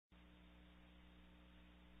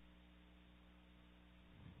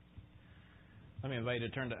Let me invite you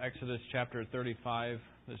to turn to Exodus chapter 35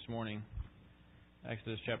 this morning.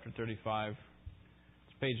 Exodus chapter 35.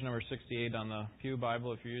 It's page number 68 on the Pew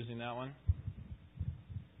Bible if you're using that one.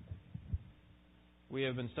 We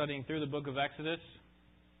have been studying through the book of Exodus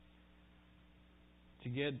to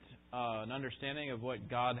get an understanding of what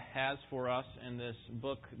God has for us in this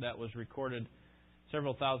book that was recorded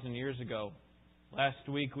several thousand years ago. Last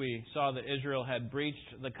week we saw that Israel had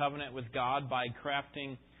breached the covenant with God by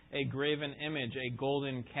crafting a graven image, a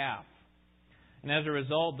golden calf. And as a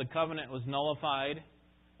result, the covenant was nullified,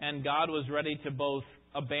 and God was ready to both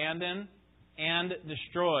abandon and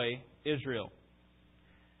destroy Israel.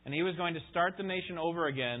 And He was going to start the nation over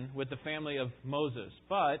again with the family of Moses.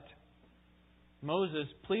 But Moses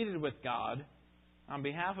pleaded with God on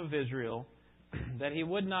behalf of Israel that He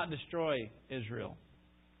would not destroy Israel.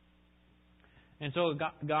 And so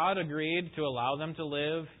God agreed to allow them to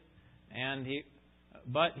live,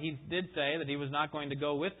 but He did say that He was not going to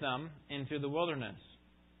go with them into the wilderness.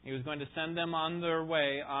 He was going to send them on their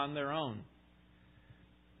way on their own.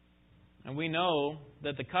 And we know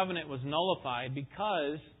that the covenant was nullified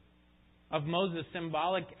because of Moses'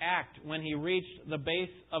 symbolic act when he reached the base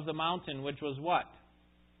of the mountain, which was what?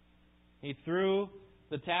 He threw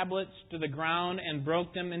the tablets to the ground and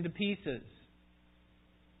broke them into pieces.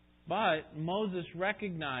 But Moses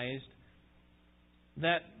recognized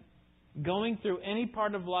that going through any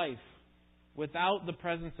part of life without the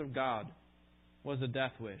presence of God was a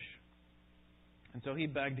death wish. And so he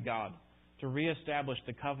begged God to reestablish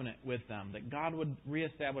the covenant with them, that God would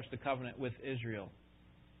reestablish the covenant with Israel.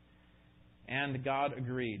 And God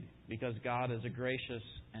agreed, because God is a gracious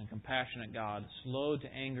and compassionate God, slow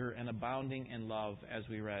to anger and abounding in love, as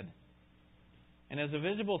we read. And as a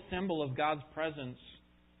visible symbol of God's presence,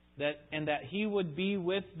 that He would be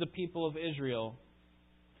with the people of Israel,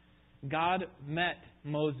 God met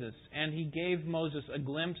Moses, and He gave Moses a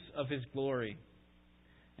glimpse of His glory.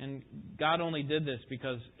 And God only did this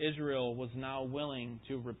because Israel was now willing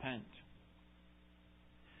to repent.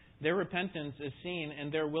 Their repentance is seen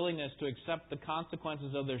in their willingness to accept the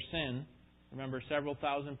consequences of their sin. Remember, several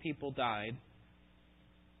thousand people died.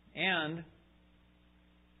 And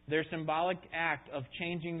their symbolic act of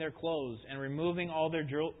changing their clothes and removing all their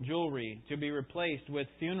jewelry to be replaced with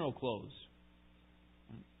funeral clothes,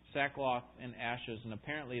 sackcloth and ashes. And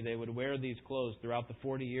apparently they would wear these clothes throughout the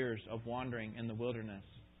 40 years of wandering in the wilderness.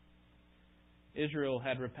 Israel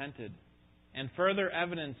had repented. And further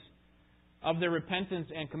evidence of their repentance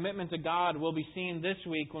and commitment to God will be seen this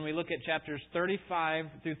week when we look at chapters 35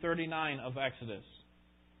 through 39 of Exodus.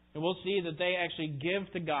 And we'll see that they actually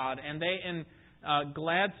give to God, and they, in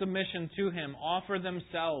glad submission to Him, offer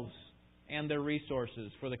themselves and their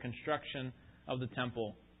resources for the construction of the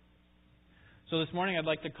temple. So this morning I'd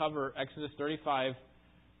like to cover Exodus 35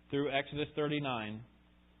 through Exodus 39.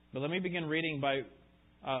 But let me begin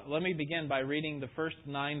by reading the first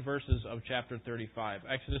 9 verses of chapter 35.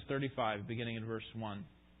 Exodus 35, beginning in verse 1.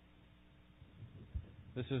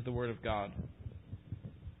 This is the Word of God.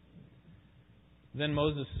 Then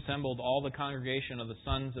Moses assembled all the congregation of the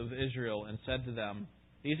sons of Israel and said to them,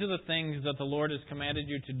 "These are the things that the Lord has commanded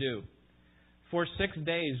you to do. For 6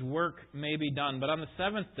 days work may be done, but on the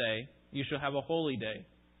 7th day you shall have a holy day,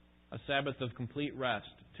 a Sabbath of complete rest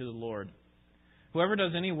to the Lord. Whoever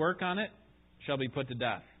does any work on it shall be put to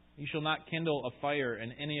death. You shall not kindle a fire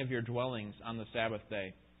in any of your dwellings on the Sabbath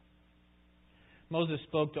day." Moses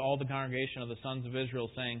spoke to all the congregation of the sons of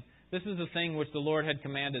Israel, saying, "This is the thing which the Lord had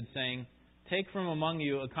commanded, saying, Take from among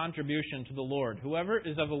you a contribution to the Lord. Whoever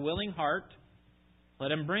is of a willing heart,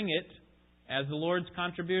 let him bring it as the Lord's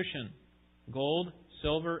contribution: gold,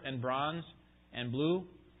 silver, and bronze, and blue,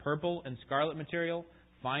 purple, and scarlet material,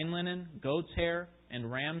 fine linen, goat's hair,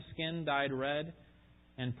 and ram skin dyed red,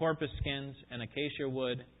 and porpoise skins, and acacia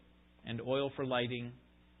wood, and oil for lighting,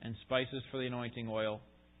 and spices for the anointing oil,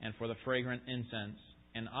 and for the fragrant incense,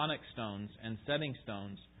 and onyx stones, and setting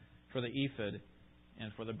stones for the ephod,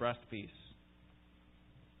 and for the breastpiece."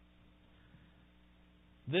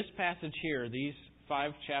 This passage here, these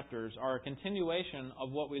 5 chapters, are a continuation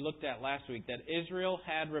of what we looked at last week, that Israel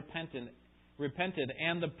had repented,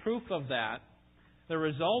 and the proof of that, the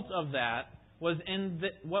result of that, was in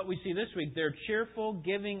what we see this week, their cheerful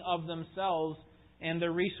giving of themselves and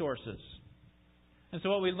their resources. And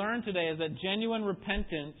so what we learn today is that genuine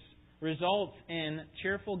repentance results in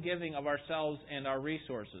cheerful giving of ourselves and our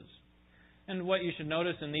resources. And what you should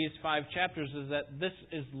notice in these 5 chapters is that this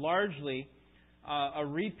is largely a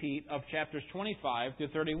repeat of chapters 25 through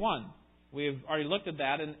 31. We've already looked at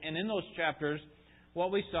that, and in those chapters,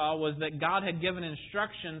 what we saw was that God had given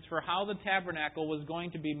instructions for how the tabernacle was going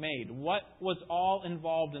to be made. What was all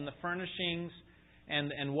involved in the furnishings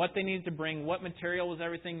and what they needed to bring, what material was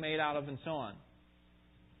everything made out of, and so on.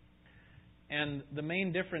 And the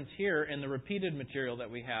main difference here in the repeated material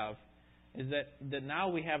that we have is that now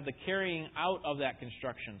we have the carrying out of that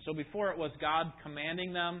construction. So before it was God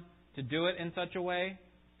commanding them to do it in such a way,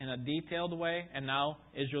 in a detailed way, and now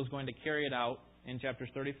Israel's going to carry it out in chapters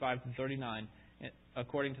 35 to 39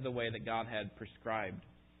 according to the way that God had prescribed.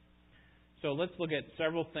 So let's look at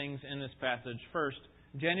several things in this passage. First,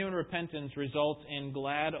 genuine repentance results in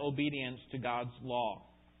glad obedience to God's law.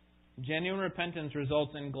 Genuine repentance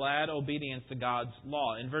results in glad obedience to God's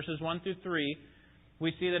law. In verses 1 through 3,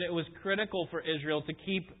 we see that it was critical for Israel to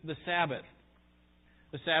keep the Sabbath.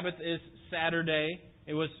 The Sabbath is Saturday.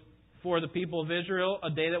 It was for the people of Israel a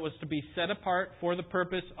day that was to be set apart for the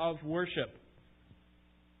purpose of worship.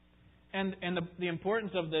 And the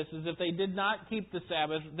importance of this is if they did not keep the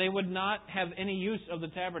Sabbath, they would not have any use of the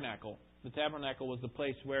tabernacle. The tabernacle was the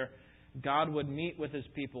place where God would meet with His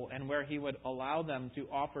people and where He would allow them to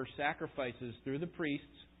offer sacrifices through the priests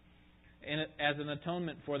as an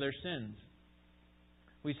atonement for their sins.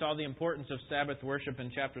 We saw the importance of Sabbath worship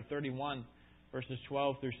in chapter 31, verses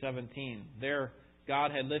 12 through 17. There,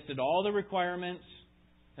 God had listed all the requirements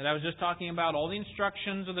that I was just talking about, all the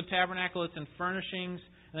instructions of the tabernacle, its furnishings.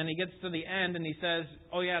 And then He gets to the end and He says,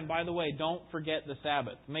 oh yeah, and by the way, don't forget the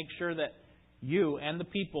Sabbath. Make sure that you and the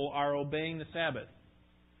people are obeying the Sabbath.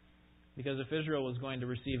 Because if Israel was going to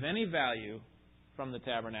receive any value from the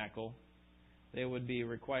tabernacle, they would be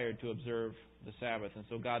required to observe the Sabbath. And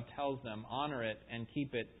so God tells them, honor it and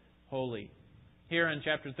keep it holy. Here in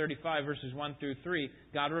chapter 35, verses 1 through 3,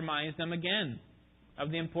 God reminds them again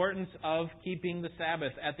of the importance of keeping the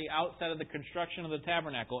Sabbath at the outset of the construction of the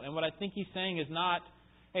tabernacle. And what I think He's saying is not,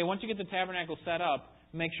 hey, once you get the tabernacle set up,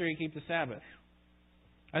 make sure you keep the Sabbath.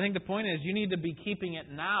 I think the point is you need to be keeping it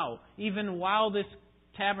now, even while this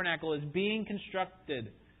tabernacle is being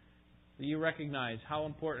constructed. You recognize how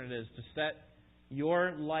important it is to set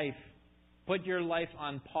your life, put your life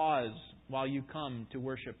on pause while you come to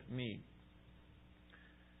worship Me.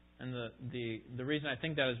 And the reason I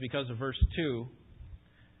think that is because of verse 2.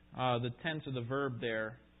 The tense of the verb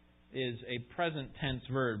there is a present tense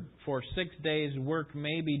verb. For 6 days work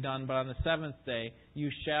may be done, but on the seventh day you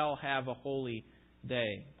shall have a holy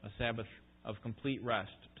day, a Sabbath of complete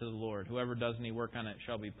rest to the Lord. Whoever does any work on it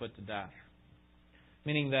shall be put to death.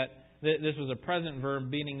 Meaning that this was a present verb,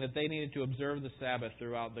 meaning that they needed to observe the Sabbath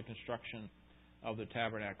throughout the construction of the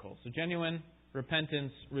tabernacle. So genuine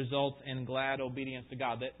repentance results in glad obedience to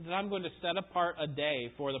God. That I'm going to set apart a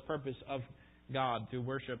day for the purpose of God to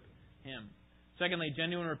worship Him. Secondly,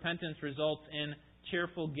 genuine repentance results in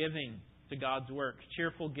cheerful giving to God's work.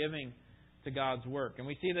 Cheerful giving to God's work. And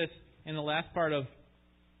we see this in the last part of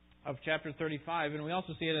chapter 35, and we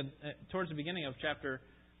also see it towards the beginning of chapter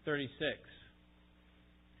 36.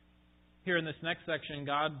 Here in this next section,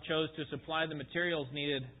 God chose to supply the materials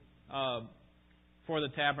needed for the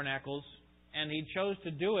tabernacles, and He chose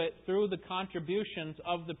to do it through the contributions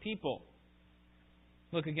of the people.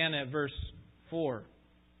 Look again at verse 5.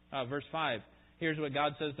 Here's what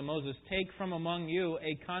God says to Moses. Take from among you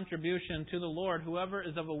a contribution to the Lord. Whoever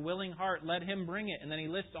is of a willing heart, let him bring it. And then He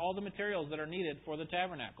lists all the materials that are needed for the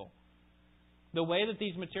tabernacle. The way that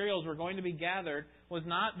these materials were going to be gathered was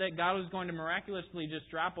not that God was going to miraculously just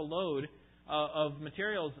drop a load of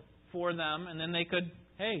materials for them and then they could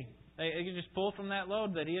just pull from that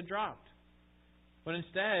load that He had dropped. But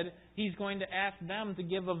instead, He's going to ask them to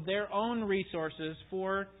give of their own resources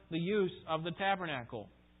for the use of the tabernacle.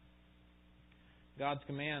 God's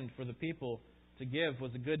command for the people to give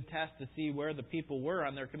was a good test to see where the people were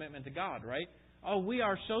on their commitment to God, right? Oh, we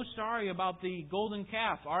are so sorry about the golden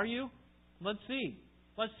calf. Are you? Let's see.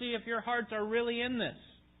 Let's see if your hearts are really in this.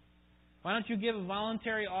 Why don't you give a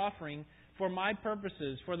voluntary offering for My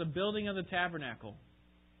purposes, for the building of the tabernacle?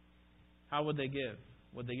 How would they give?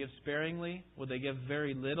 Would they give sparingly? Would they give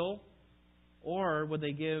very little? Or would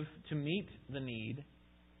they give to meet the need?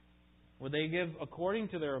 Would they give according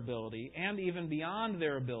to their ability and even beyond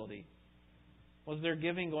their ability? Was their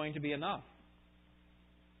giving going to be enough?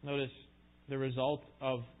 Notice the result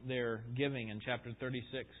of their giving in chapter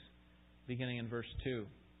 36, beginning in verse 2.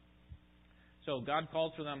 So God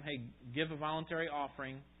calls for them, hey, give a voluntary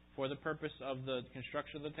offering for the purpose of the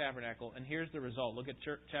construction of the tabernacle. And here's the result. Look at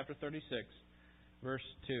chapter 36, verse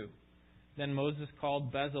 2. Then Moses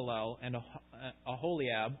called Bezalel and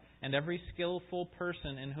Aholiab and every skillful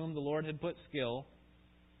person in whom the Lord had put skill,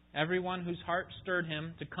 everyone whose heart stirred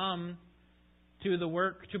him to come to the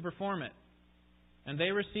work to perform it. And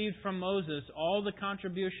they received from Moses all the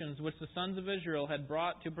contributions which the sons of Israel had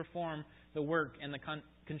brought to perform the work in the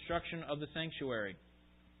construction of the sanctuary.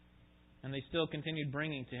 And they still continued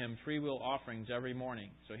bringing to him freewill offerings every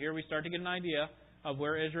morning. So here we start to get an idea of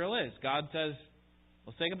where Israel is. God says,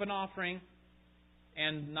 let's take up an offering,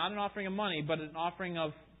 and not an offering of money, but an offering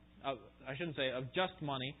of just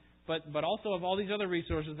money, but also of all these other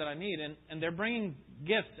resources that I need. And they're bringing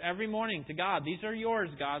gifts every morning to God. These are yours,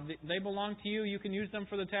 God. They belong to you. You can use them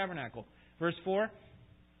for the tabernacle. Verse 4,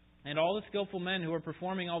 and all the skillful men who were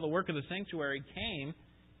performing all the work of the sanctuary came,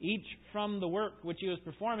 each from the work which he was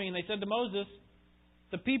performing. And they said to Moses,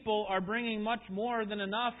 the people are bringing much more than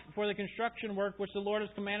enough for the construction work which the Lord has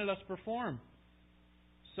commanded us to perform.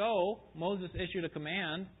 So Moses issued a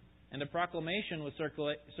command, and a proclamation was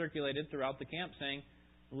circulated throughout the camp, saying,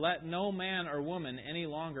 let no man or woman any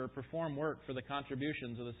longer perform work for the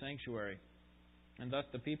contributions of the sanctuary. And thus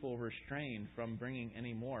the people were restrained from bringing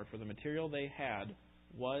any more, for the material they had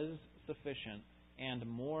was sufficient and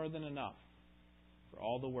more than enough for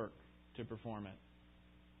all the work to perform it.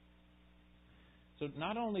 So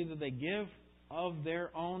not only did they give of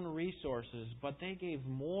their own resources, but they gave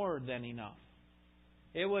more than enough.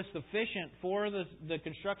 It was sufficient for the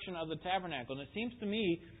construction of the tabernacle. And it seems to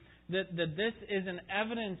me that this is an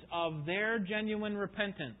evidence of their genuine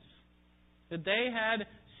repentance. That they had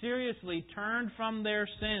seriously turned from their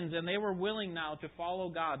sins and they were willing now to follow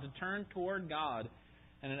God, to turn toward God.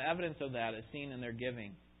 And an evidence of that is seen in their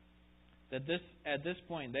giving. That at this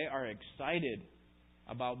point they are excited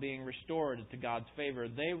about being restored to God's favor.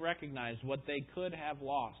 They recognize what they could have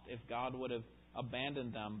lost if God would have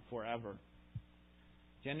abandoned them forever.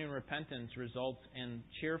 Genuine repentance results in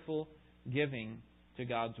cheerful giving to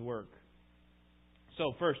God's work.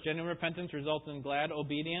 So first, genuine repentance results in glad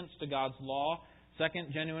obedience to God's law.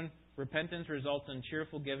 Second, genuine repentance results in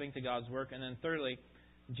cheerful giving to God's work. And then thirdly,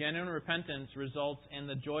 genuine repentance results in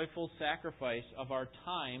the joyful sacrifice of our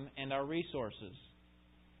time and our resources.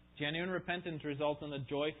 Genuine repentance results in the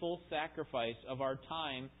joyful sacrifice of our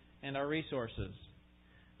time and our resources.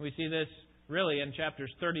 We see this really in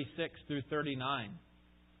chapters 36 through 39.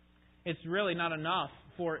 It's really not enough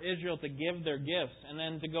for Israel to give their gifts and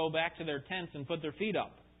then to go back to their tents and put their feet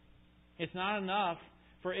up. It's not enough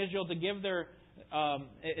for Israel to give their...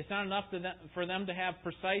 it's not enough for them to have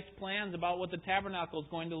precise plans about what the tabernacle is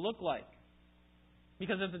going to look like.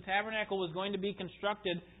 Because if the tabernacle was going to be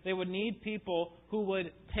constructed, they would need people who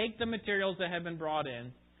would take the materials that had been brought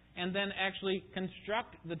in and then actually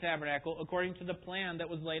construct the tabernacle according to the plan that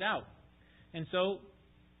was laid out. And so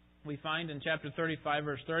we find in chapter 35,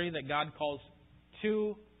 verse 30, that God calls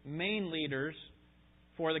two main leaders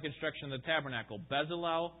for the construction of the tabernacle,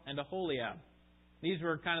 Bezalel and Aholiab. These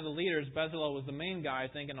were kind of the leaders. Bezalel was the main guy,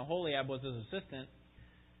 I think, and Aholiab was his assistant.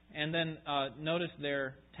 And then notice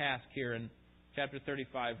their task here in chapter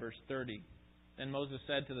 35, verse 30. Then Moses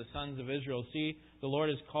said to the sons of Israel, see, the Lord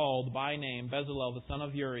has called by name Bezalel, the son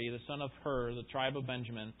of Uri, the son of Hur, the tribe of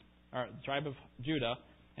Benjamin, or the tribe of Judah,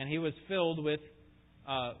 and he was filled with,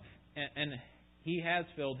 and he has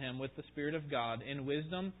filled him with the Spirit of God in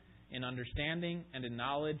wisdom, in understanding, and in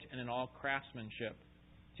knowledge, and in all craftsmanship,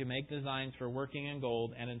 to make designs for working in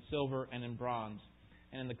gold, and in silver, and in bronze,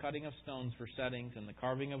 and in the cutting of stones for settings, and the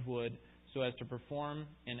carving of wood, so as to perform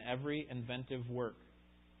in every inventive work.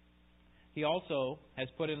 He also has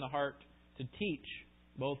put in the heart to teach,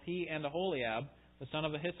 both he and Aholiab, the son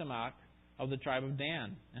of Ahisamach, of the tribe of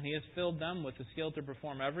Dan. And he has filled them with the skill to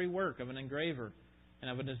perform every work of an engraver, and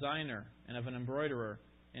of a designer, and of an embroiderer,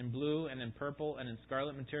 in blue, and in purple, and in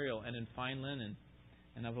scarlet material, and in fine linen,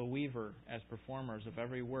 and of a weaver, as performers of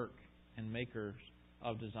every work, and makers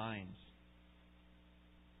of designs.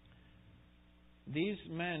 These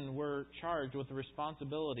men were charged with the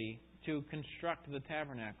responsibility to construct the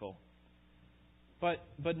tabernacle.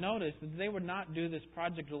 But notice that they would not do this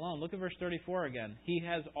project alone. Look at verse 34 again. He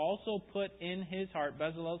has also put in his heart,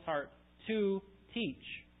 Bezalel's heart, to teach.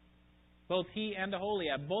 Both he and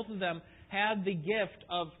Aholiab, both of them had the gift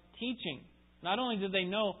of teaching. Not only did they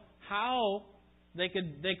know how they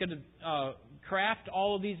could craft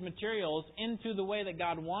all of these materials into the way that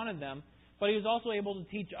God wanted them, but he was also able to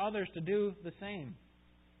teach others to do the same.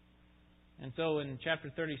 And so in chapter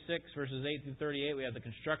 36, verses 8 through 38, we have the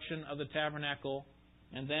construction of the tabernacle.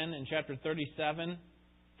 And then in chapter 37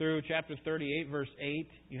 through chapter 38, verse 8,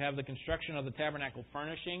 you have the construction of the tabernacle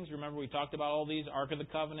furnishings. Remember, we talked about all these: Ark of the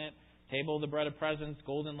Covenant, table of the bread of presence,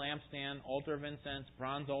 golden lampstand, altar of incense,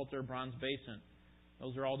 bronze altar, bronze basin.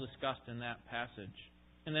 Those are all discussed in that passage.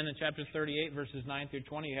 And then in chapter 38, verses 9 through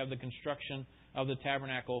 20, you have the construction of the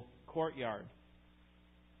tabernacle courtyard.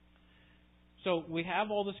 So we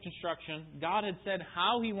have all this construction. God had said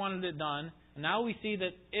how He wanted it done. And now we see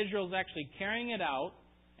that Israel's actually carrying it out.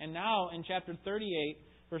 And now in chapter 38,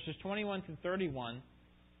 verses 21 through 31,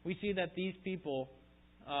 we see that these people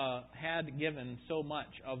had given so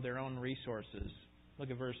much of their own resources. Look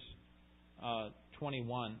at verse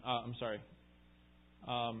 21.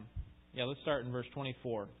 Let's start in verse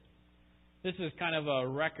 24. This is kind of a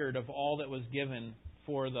record of all that was given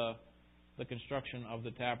for the construction of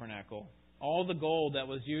the tabernacle. All the gold that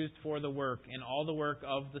was used for the work and all the work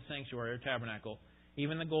of the sanctuary or tabernacle,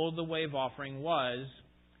 even the gold of the wave offering, was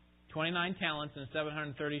 29 talents and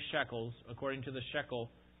 730 shekels, according to the shekel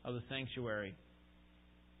of the sanctuary.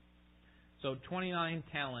 So 29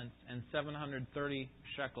 talents and 730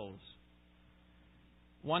 shekels.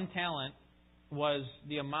 1 talent was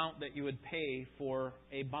the amount that you would pay for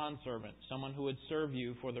a bondservant, someone who would serve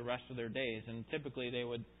you for the rest of their days. And typically they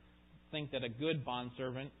would think that a good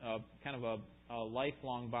bondservant, kind of a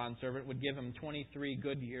lifelong bondservant, would give him 23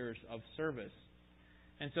 good years of service.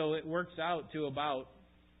 And so it works out to about,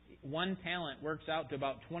 1 talent works out to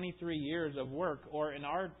about 23 years of work, or in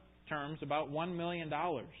our terms, about $1 million.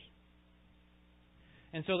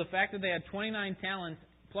 And so the fact that they had 29 talents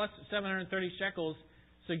plus 730 shekels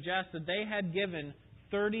suggests that they had given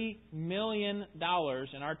 $30 million,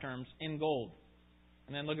 in our terms, in gold.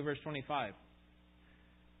 And then look at verse 25.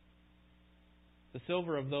 The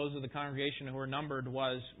silver of those of the congregation who were numbered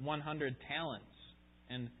was 100 talents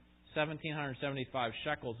and 1,775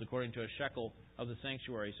 shekels, according to a shekel of the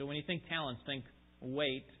sanctuary. So when you think talents, think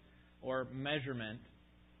weight or measurement.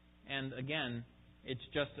 And again, it's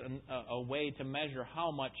just a way to measure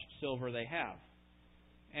how much silver they have.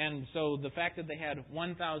 And so the fact that they had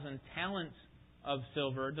 1,000 talents of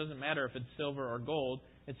silver, it doesn't matter if it's silver or gold,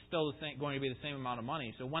 it's still going to be the same amount of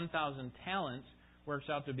money. So 1,000 talents works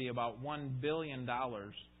out to be about $1 billion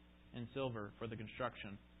in silver for the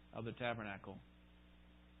construction of the tabernacle.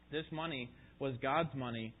 This money was God's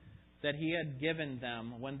money that He had given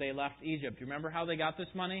them when they left Egypt. You remember how they got this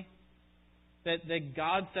money? That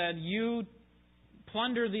God said, you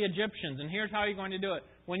plunder the Egyptians, and here's how you're going to do it.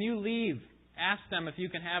 When you leave, ask them if you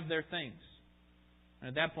can have their things. And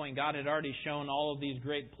at that point, God had already shown all of these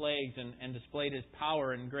great plagues and displayed His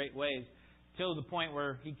power in great ways, till the point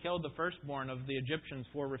where He killed the firstborn of the Egyptians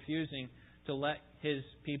for refusing to let His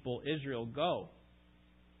people Israel go.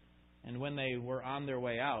 And when they were on their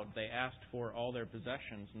way out, they asked for all their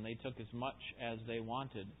possessions, and they took as much as they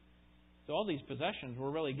wanted. So all these possessions were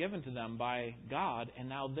really given to them by God, and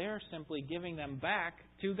now they're simply giving them back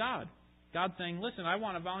to God. God's saying, listen, I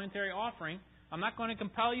want a voluntary offering. I'm not going to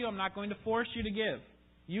compel you. I'm not going to force you to give.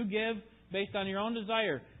 You give based on your own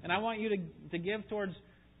desire. And I want you to give towards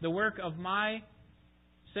the work of my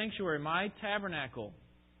sanctuary, my tabernacle.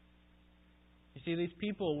 You see, these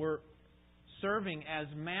people were serving as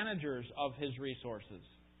managers of His resources.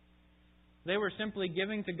 They were simply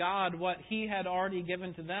giving to God what He had already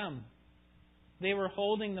given to them. They were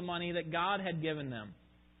holding the money that God had given them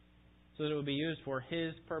so that it would be used for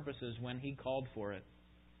His purposes when He called for it.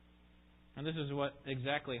 And this is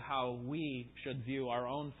exactly how we should view our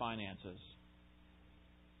own finances.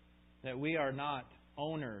 That we are not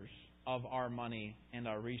owners of our money and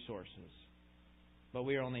our resources, but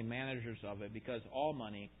we are only managers of it, because all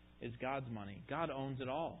money is God's money. God owns it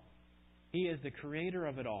all. He is the creator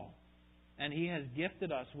of it all. And He has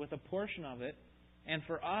gifted us with a portion of it. And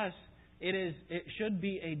for us, it should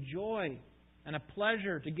be a joy and a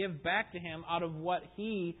pleasure to give back to Him out of what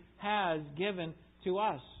He has given to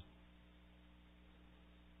us.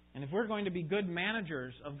 And if we're going to be good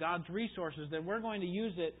managers of God's resources, then we're going to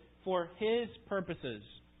use it for His purposes.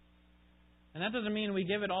 And that doesn't mean we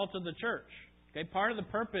give it all to the church. Okay? Part of the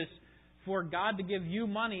purpose for God to give you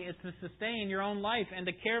money is to sustain your own life and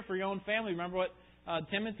to care for your own family. Remember what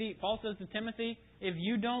Paul says to Timothy? If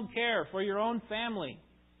you don't care for your own family,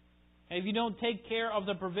 if you don't take care of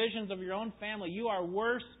the provisions of your own family, you are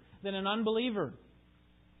worse than an unbeliever.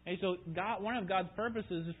 Okay, so one of God's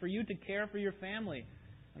purposes is for you to care for your family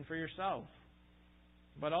and for yourself,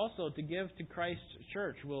 but also to give to Christ's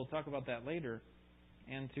church. We'll talk about that later,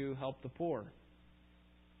 and to help the poor.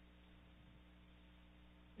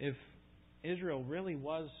 If Israel really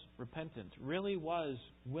was repentant, really was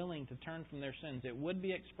willing to turn from their sins, it would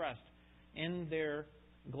be expressed in their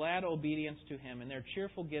glad obedience to Him, in their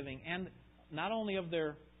cheerful giving, and not only of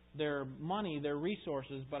their money, their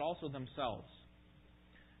resources, but also themselves.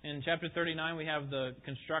 In chapter 39, we have the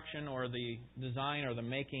construction or the design or the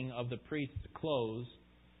making of the priest's clothes.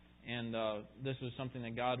 And this was something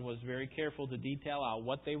that God was very careful to detail out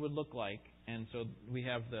what they would look like. And so we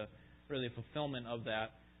have the fulfillment of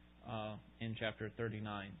that in chapter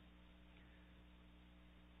 39.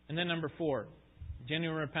 And then number 4,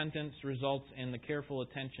 genuine repentance results in the careful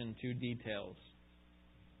attention to details.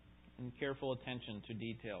 in careful attention to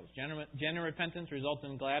details. Genuine repentance results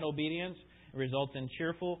in glad obedience. It results in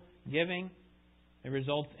cheerful giving. It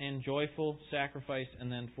results in joyful sacrifice.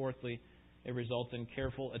 And then fourthly, it results in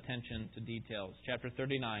careful attention to details. Chapter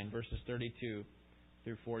 39, verses 32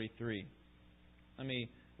 through 43. Let me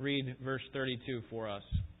read verse 32 for us.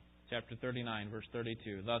 Chapter 39, verse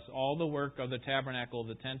 32. Thus all the work of the tabernacle of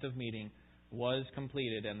the tent of meeting was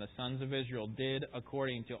completed, and the sons of Israel did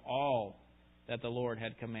according to all that the Lord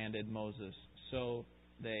had commanded Moses. So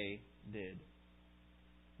they did.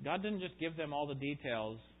 God didn't just give them all the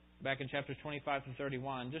details back in chapters 25 to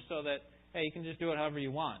 31 just so that, hey, you can just do it however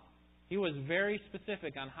you want. He was very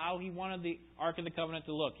specific on how He wanted the Ark of the Covenant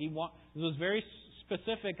to look. He was very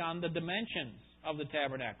specific on the dimensions of the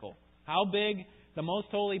tabernacle. How big the most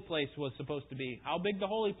holy place was supposed to be. How big the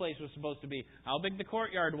holy place was supposed to be. How big the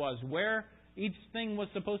courtyard was. Where each thing was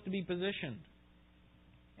supposed to be positioned.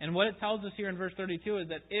 And what it tells us here in verse 32 is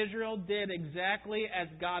that Israel did exactly as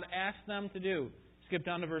God asked them to do. Skip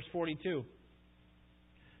down to verse 42.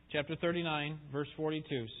 Chapter 39, verse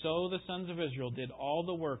 42. So the sons of Israel did all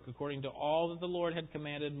the work according to all that the Lord had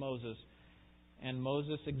commanded Moses. And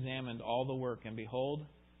Moses examined all the work, and behold,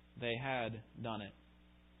 they had done it.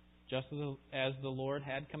 Just as the Lord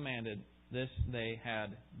had commanded, this they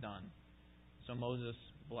had done. So Moses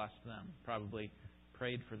blessed them, probably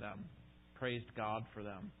prayed for them, praised God for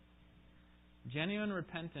them. Genuine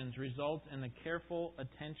repentance results in the careful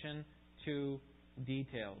attention to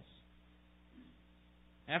details.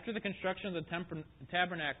 After the construction of the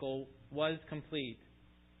tabernacle was complete,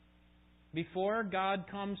 before God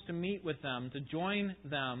comes to meet with them, to join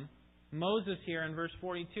them, Moses here in verse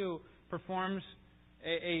 42 performs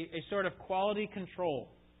a sort of quality control.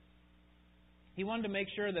 He wanted to make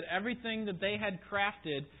sure that everything that they had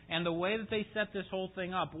crafted and the way that they set this whole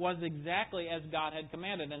thing up was exactly as God had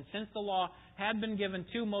commanded. And since the law had been given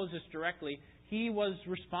to Moses directly, he was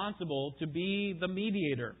responsible to be the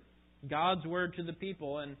mediator. God's word to the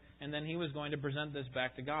people, and then he was going to present this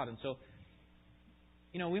back to God. And so,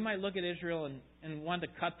 we might look at Israel and want to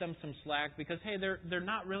cut them some slack because, hey, they're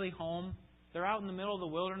not really home. They're out in the middle of the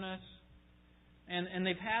wilderness. And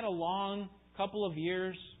they've had a long couple of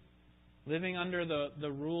years living under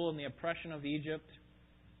the rule and the oppression of Egypt.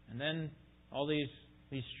 And then all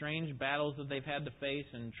these strange battles that they've had to face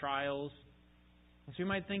and trials. And so you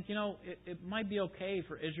might think, it might be okay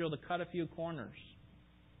for Israel to cut a few corners.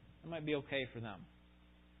 It might be okay for them.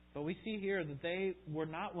 But we see here that they were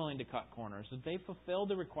not willing to cut corners, that they fulfilled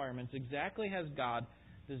the requirements exactly as God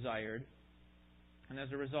desired. And as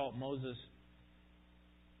a result, Moses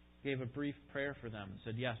gave a brief prayer for them and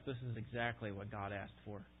said, yes, this is exactly what God asked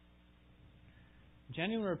for.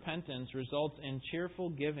 Genuine repentance results in cheerful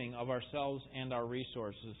giving of ourselves and our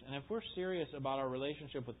resources. And if we're serious about our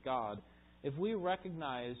relationship with God, if we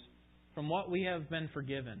recognize from what we have been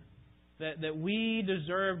forgiven, that we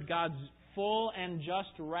deserved God's full and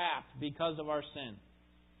just wrath because of our sin,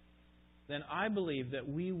 then I believe that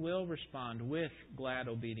we will respond with glad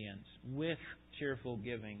obedience, with cheerful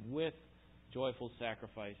giving, with joyful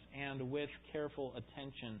sacrifice, and with careful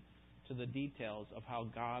attention to the details of how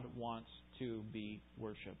God wants to be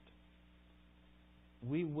worshipped.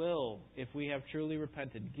 We will, if we have truly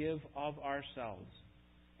repented, give of ourselves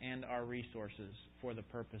and our resources for the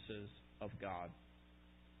purposes of God.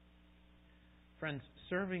 Friends,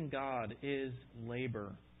 serving God is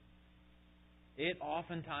labor. It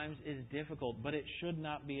oftentimes is difficult, but it should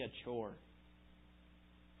not be a chore.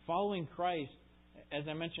 Following Christ, as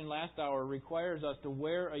I mentioned last hour, requires us to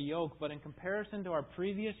wear a yoke, but in comparison to our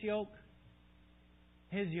previous yoke,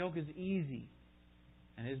 His yoke is easy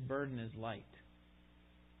and His burden is light.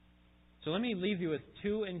 So let me leave you with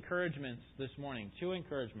two encouragements this morning. Two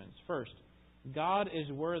encouragements. First, God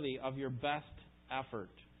is worthy of your best effort.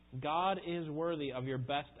 God is worthy of your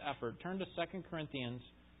best effort. Turn to 2 Corinthians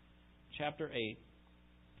chapter 8.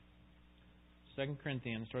 2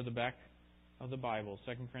 Corinthians, toward the back of the Bible.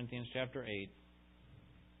 2 Corinthians chapter 8.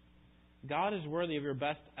 God is worthy of your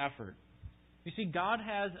best effort. You see, God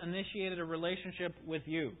has initiated a relationship with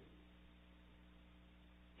you.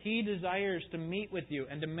 He desires to meet with you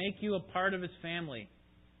and to make you a part of His family.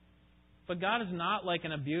 But God is not like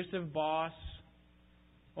an abusive boss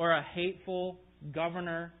or a hateful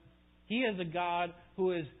governor. He is a God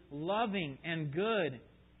who is loving and good.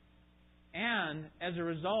 And as a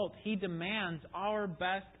result, He demands our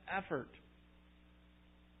best effort.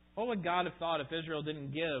 What would God have thought if Israel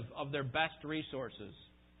didn't give of their best resources?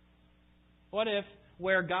 What if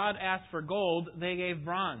where God asked for gold, they gave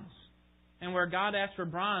bronze? And where God asked for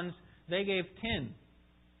bronze, they gave tin?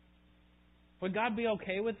 Would God be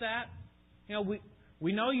okay with that?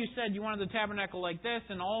 we know you said you wanted the tabernacle like this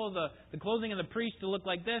and all of the clothing of the priest to look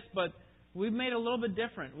like this, but we've made it a little bit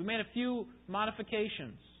different. We made a few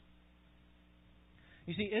modifications.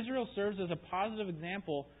 You see, Israel serves as a positive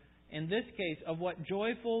example in this case of what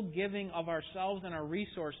joyful giving of ourselves and our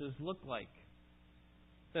resources look like.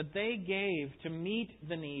 That they gave to meet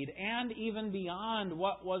the need and even beyond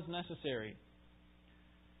what was necessary.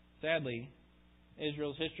 Sadly,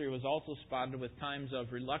 Israel's history was also spotted with times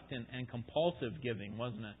of reluctant and compulsive giving,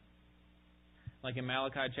 wasn't it? Like in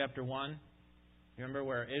Malachi chapter 1, you remember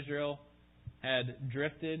where Israel had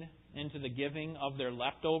drifted into the giving of their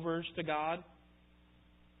leftovers to God?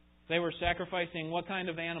 They were sacrificing what kind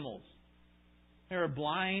of animals? They were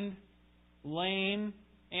blind, lame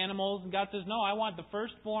animals. And God says, no, I want the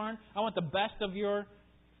firstborn. I want the best of your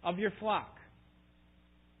flock.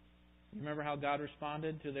 You remember how God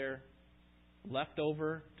responded to their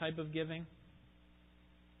leftover type of giving?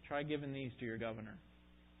 Try giving these to your governor.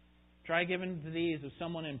 Try giving these to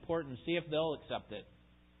someone important. See if they'll accept it.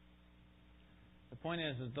 The point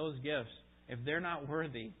is that those gifts, if they're not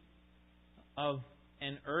worthy of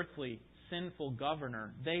an earthly, sinful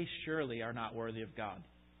governor, they surely are not worthy of God.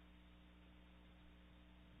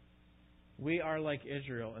 We are like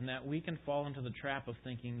Israel in that we can fall into the trap of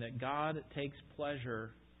thinking that God takes pleasure,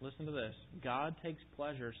 listen to this, God takes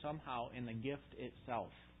pleasure somehow in the gift itself.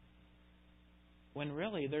 When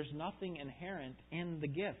really there's nothing inherent in the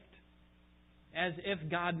gift. As if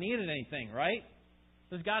God needed anything, right?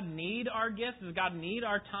 Does God need our gifts? Does God need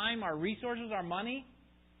our time, our resources, our money?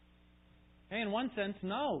 Hey, in one sense,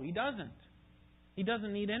 no, He doesn't. He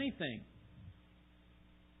doesn't need anything.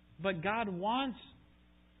 But God wants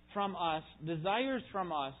from us, desires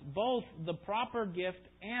from us, both the proper gift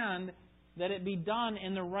and that it be done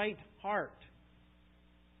in the right heart.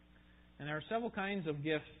 And there are several kinds of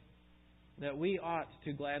gifts that we ought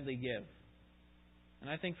to gladly give. And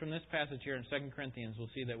I think from this passage here in 2 Corinthians, we'll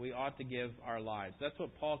see that we ought to give our lives. That's what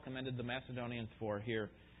Paul commended the Macedonians for here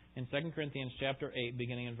in 2 Corinthians chapter 8,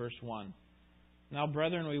 beginning in verse 1. Now,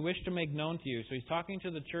 brethren, we wish to make known to you. So he's talking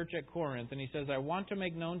to the church at Corinth, and he says, I want to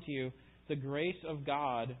make known to you the grace of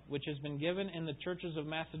God, which has been given in the churches of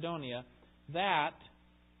Macedonia, that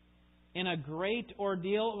in a great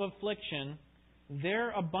ordeal of affliction,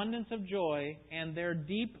 their abundance of joy and their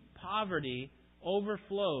deep poverty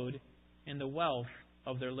overflowed in the wealth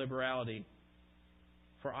of their liberality.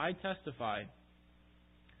 For I testify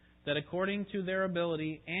that according to their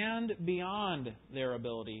ability and beyond their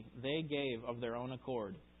ability, they gave of their own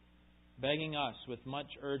accord, begging us with much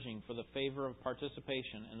urging for the favor of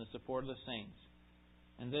participation in the support of the saints.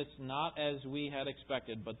 And this not as we had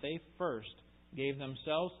expected, but they first gave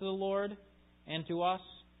themselves to the Lord and to us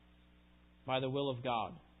by the will of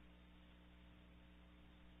God.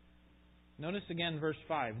 Notice again verse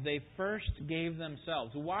 5. They first gave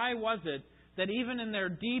themselves. Why was it that even in their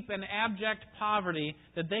deep and abject poverty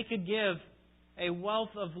that they could give a wealth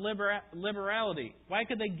of liberality? Why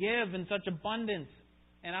could they give in such abundance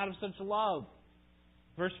and out of such love?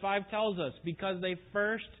 Verse 5 tells us, because they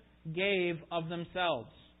first gave of themselves.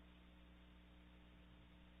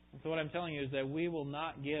 And so what I'm telling you is that we will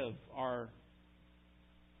not give our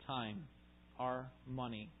time, our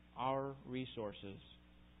money, our resources,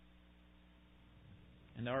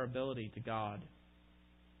 and our ability to God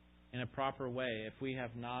in a proper way if we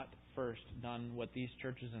have not first done what these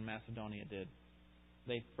churches in Macedonia did.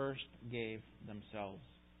 They first gave themselves.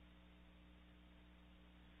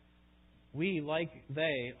 We, like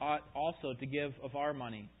they, ought also to give of our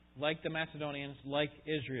money, like the Macedonians, like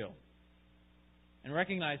Israel. And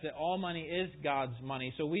recognize that all money is God's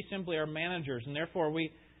money, so we simply are managers, and therefore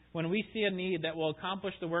when we see a need that will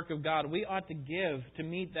accomplish the work of God, we ought to give to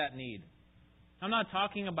meet that need. I'm not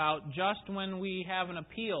talking about just when we have an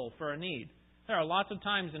appeal for a need. There are lots of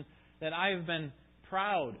times that I have been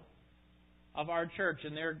proud of our church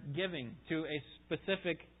and their giving to a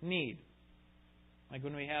specific need. Like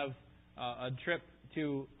when we have a trip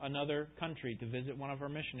to another country to visit one of our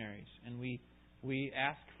missionaries, and we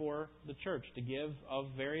ask for the church to give of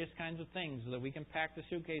various kinds of things so that we can pack the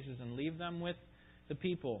suitcases and leave them with the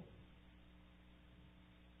people.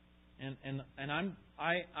 And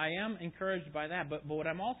I am encouraged by that. But what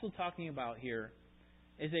I'm also talking about here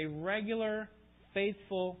is a regular,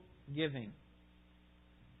 faithful giving.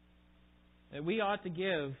 That we ought to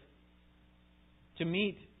give to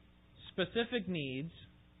meet specific needs,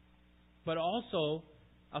 but also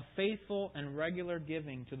a faithful and regular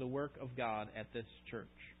giving to the work of God at this church.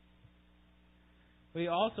 We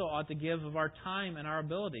also ought to give of our time and our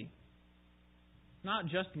ability. Not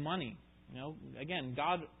just money. Again,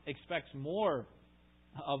 God expects more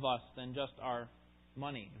of us than just our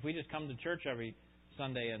money. If we just come to church every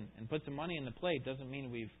Sunday and put some money in the plate doesn't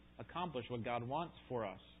mean we've accomplished what God wants for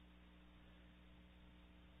us.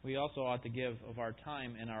 We also ought to give of our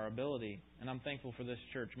time and our ability. And I'm thankful for this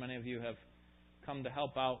church. Many of you have come to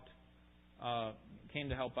help out, came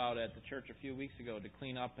to help out at the church a few weeks ago to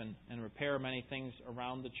clean up and repair many things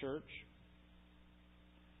around the church.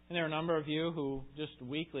 And there are a number of you who just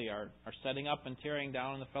weekly are setting up and tearing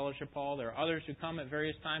down in the fellowship hall. There are others who come at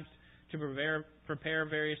various times to prepare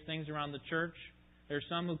various things around the church. There are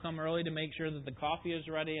some who come early to make sure that the coffee is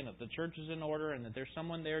ready and that the church is in order and that there's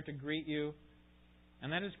someone there to greet you.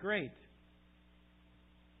 And that is great.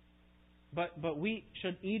 But we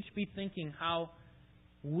should each be thinking how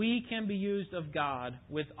we can be used of God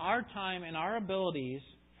with our time and our abilities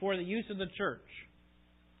for the use of the church.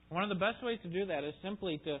 One of the best ways to do that is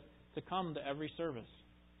simply to come to every service.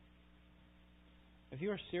 If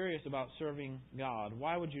you are serious about serving God,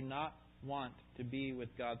 why would you not want to be with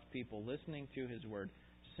God's people, listening to His Word,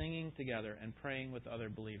 singing together, and praying with other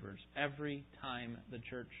believers every time the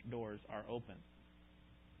church doors are open?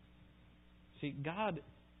 See, God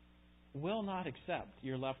will not accept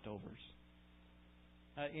your leftovers.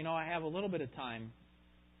 I have a little bit of time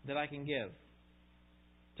that I can give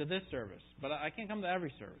to this service, but I can't come to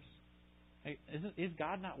every service. Is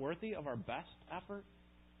God not worthy of our best effort?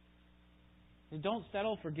 Don't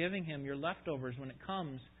settle for giving Him your leftovers when it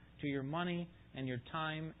comes to your money and your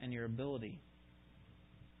time and your ability.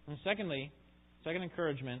 And secondly, second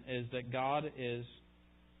encouragement is that God is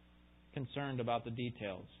concerned about the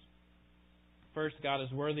details. First, God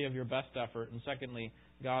is worthy of your best effort. And secondly,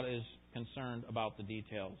 God is concerned about the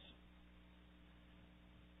details.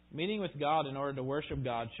 Meeting with God in order to worship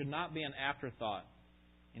God should not be an afterthought.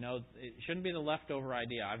 It shouldn't be the leftover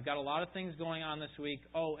idea. I've got a lot of things going on this week.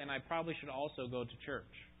 Oh, and I probably should also go to church.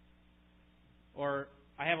 Or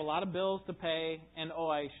I have a lot of bills to pay, and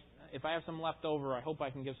if I have some left over, I hope I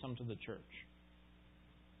can give some to the church.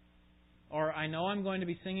 Or I know I'm going to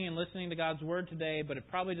be singing and listening to God's Word today, but it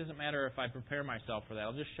probably doesn't matter if I prepare myself for that.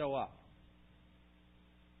 I'll just show up.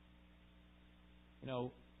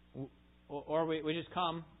 Or we just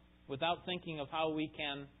come without thinking of how we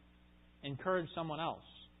can encourage someone else.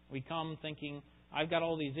 We come thinking, I've got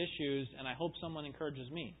all these issues, and I hope someone encourages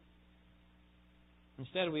me.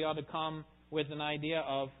 Instead, we ought to come with an idea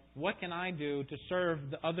of, what can I do to serve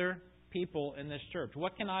the other people in this church?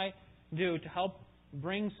 What can I do to help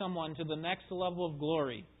bring someone to the next level of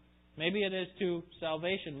glory? Maybe it is to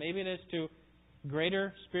salvation. Maybe it is to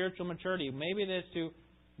greater spiritual maturity. Maybe it is to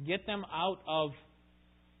get them out of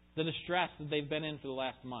the distress that they've been in for the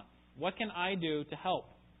last month. What can I do to help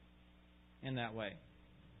in that way?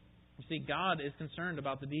 You see, God is concerned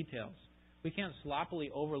about the details. We can't sloppily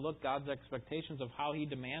overlook God's expectations of how He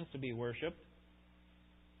demands to be worshipped.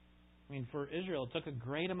 For Israel, it took a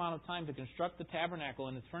great amount of time to construct the tabernacle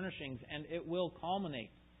and its furnishings, and it will culminate.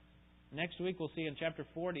 Next week we'll see in chapter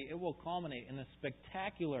 40, it will culminate in the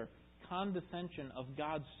spectacular condescension of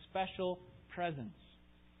God's special presence.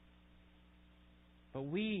 But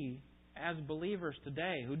we, as believers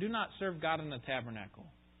today, who do not serve God in the tabernacle,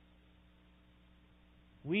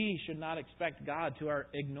 we should not expect God to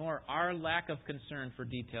ignore our lack of concern for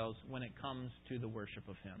details when it comes to the worship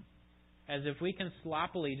of Him. As if we can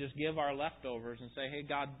sloppily just give our leftovers and say, hey,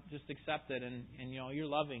 God, just accept it, and you're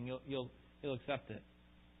loving, He'll accept it.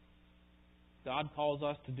 God calls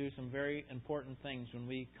us to do some very important things when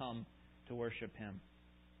we come to worship Him.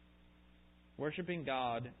 Worshiping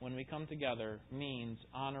God when we come together means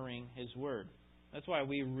honoring His Word. That's why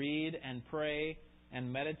we read and pray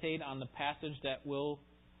and meditate on the passage that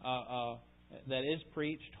is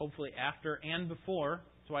preached, hopefully after and before.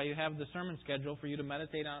 That's why you have the sermon schedule for you to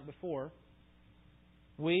meditate on it before.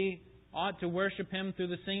 We ought to worship Him through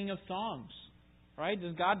the singing of songs. Right?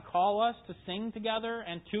 Does God call us to sing together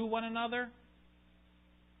and to one another?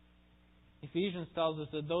 Ephesians tells us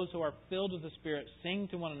that those who are filled with the Spirit sing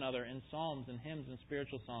to one another in psalms and hymns and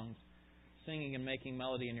spiritual songs, singing and making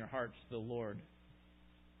melody in your hearts to the Lord.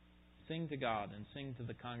 Sing to God and sing to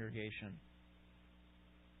the congregation.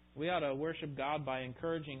 We ought to worship God by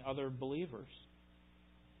encouraging other believers.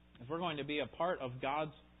 If we're going to be a part of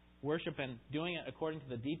God's worship and doing it according to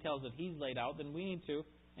the details that He's laid out, then we need to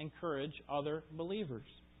encourage other believers.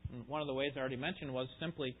 And one of the ways I already mentioned was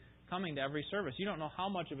simply coming to every service. You don't know how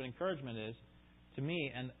much of an encouragement it is to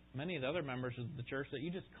me and many of the other members of the church that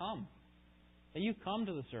you just come. That you come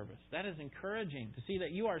to the service. That is encouraging to see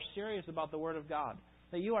that you are serious about the Word of God.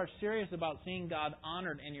 That you are serious about seeing God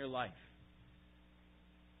honored in your life.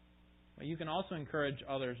 But you can also encourage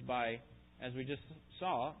others by, as we just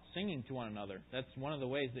saw, singing to one another. That's one of the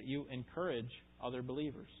ways that you encourage other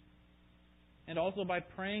believers. And also by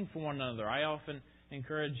praying for one another. I often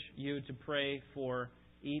encourage you to pray for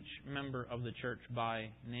each member of the church by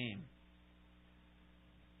name.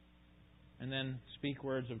 And then speak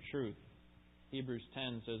words of truth. Hebrews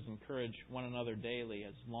 10 says, encourage one another daily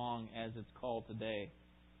as long as it's called today.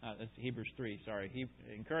 That's Hebrews 3, sorry.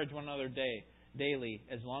 Encourage one another daily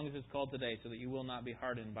as long as it's called today, so that you will not be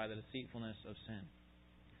hardened by the deceitfulness of sin.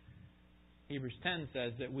 Hebrews 10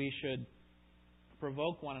 says that we should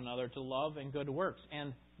provoke one another to love and good works,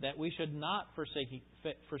 and that we should not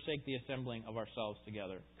forsake the assembling of ourselves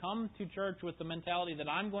together. Come to church with the mentality that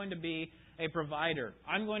I'm going to be a provider.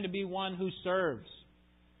 I'm going to be one who serves.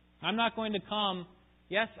 I'm not going to come,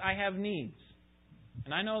 yes, I have needs,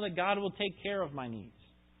 and I know that God will take care of my needs,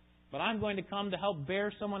 but I'm going to come to help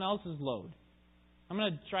bear someone else's load. I'm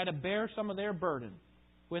going to try to bear some of their burden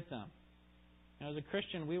with them. And as a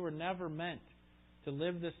Christian, we were never meant to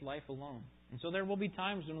live this life alone. And so there will be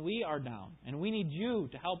times when we are down, and we need you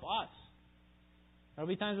to help us. There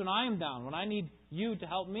will be times when I am down, when I need you to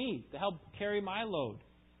help me, to help carry my load.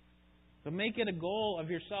 But make it a goal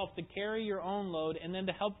of yourself to carry your own load and then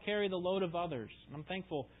to help carry the load of others. And I'm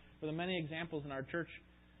thankful for the many examples in our church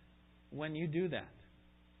when you do that.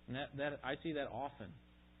 And that I see that often.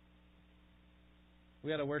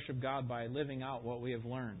 We got to worship God by living out what we have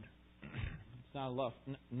learned. It's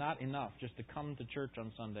not enough just to come to church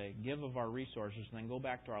on Sunday, give of our resources, and then go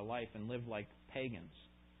back to our life and live like pagans.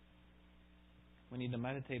 We need to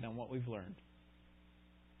meditate on what we've learned.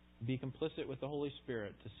 Be complicit with the Holy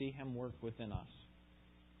Spirit to see Him work within us.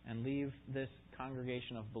 And leave this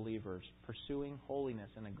congregation of believers pursuing holiness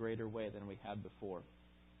in a greater way than we had before.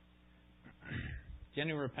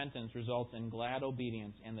 Genuine repentance results in glad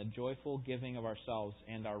obedience and the joyful giving of ourselves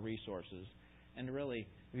and our resources. And really,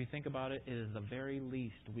 if you think about it, it is the very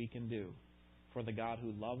least we can do for the God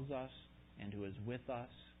who loves us and who is with us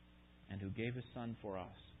and who gave His Son for us.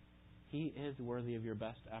 He is worthy of your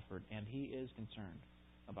best effort, and He is concerned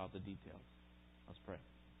about the details. Let's pray.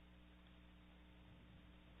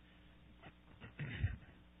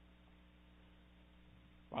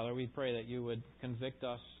 Father, we pray that you would convict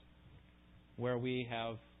us where we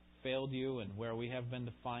have failed you and where we have been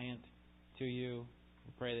defiant to you.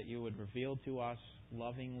 We pray that you would reveal to us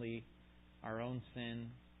lovingly our own sin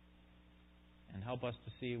and help us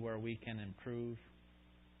to see where we can improve.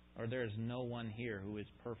 Or there is no one here who is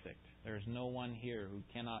perfect. There is no one here who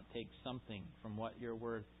cannot take something from what your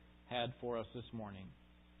Word had for us this morning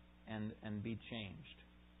and be changed.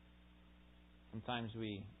 Sometimes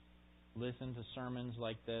we listen to sermons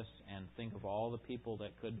like this and think of all the people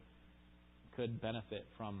that could benefit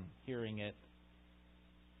from hearing it,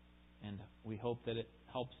 and we hope that it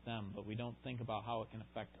helps them, but we don't think about how it can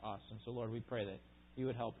affect us. And so, Lord, we pray that you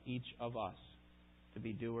would help each of us to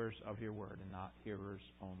be doers of your word and not hearers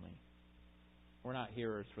only. We're not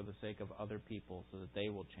hearers for the sake of other people so that they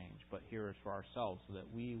will change, but hearers for ourselves so that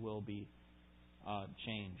we will be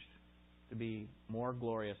changed to be more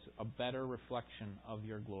glorious, a better reflection of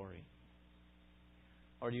your glory.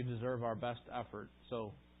 Lord, you deserve our best effort,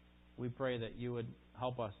 so we pray that you would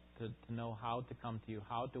help us to know how to come to you,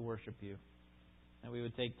 how to worship you, that we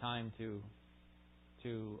would take time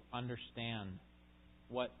to understand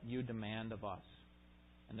what you demand of us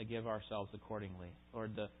and to give ourselves accordingly.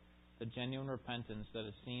 Lord, the genuine repentance that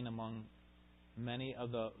is seen among many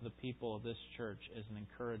of the people of this church is an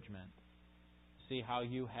encouragement. See how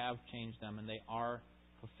you have changed them, and they are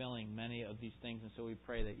fulfilling many of these things. And so we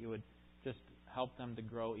pray that you would just help them to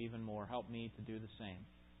grow even more. Help me to do the same.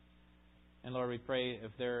 And Lord, we pray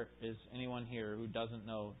if there is anyone here who doesn't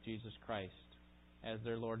know Jesus Christ as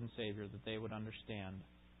their Lord and Savior, that they would understand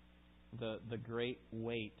the great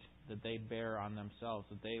weight that they bear on themselves,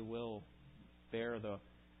 that they will bear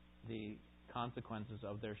the consequences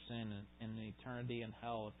of their sin in eternity in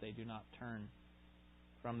hell if they do not turn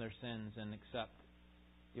from their sins and accept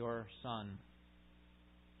your Son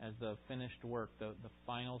as the finished work, the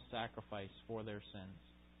final sacrifice for their sins.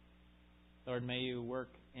 Lord, may you work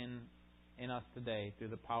in us today through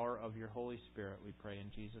the power of your Holy Spirit, we pray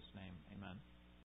in Jesus' name. Amen.